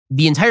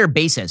the entire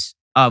basis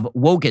of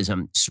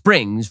wokeism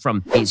springs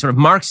from a sort of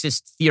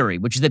Marxist theory,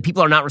 which is that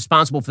people are not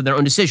responsible for their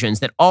own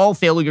decisions, that all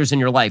failures in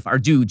your life are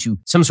due to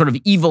some sort of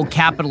evil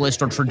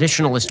capitalist or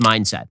traditionalist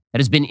mindset that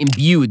has been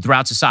imbued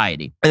throughout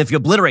society. And if you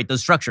obliterate those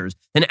structures,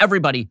 then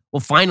everybody will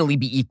finally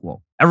be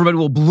equal. Everybody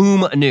will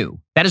bloom anew.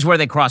 That is where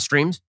they cross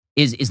streams.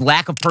 Is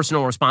lack of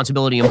personal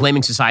responsibility and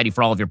blaming society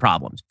for all of your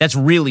problems. That's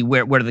really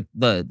where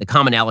the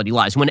commonality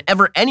lies.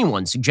 Whenever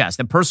anyone suggests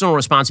that personal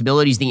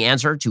responsibility is the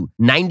answer to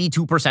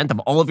 92% of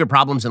all of your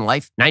problems in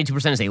life,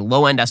 92% is a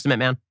low-end estimate,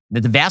 man,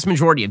 that the vast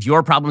majority of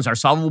your problems are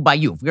solvable by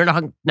you. If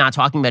we're not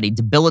talking about a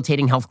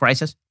debilitating health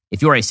crisis,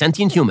 if you're a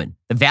sentient human,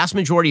 the vast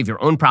majority of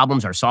your own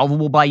problems are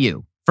solvable by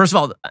you. First of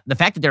all, the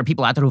fact that there are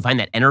people out there who find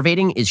that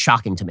enervating is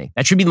shocking to me.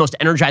 That should be the most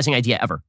energizing idea ever.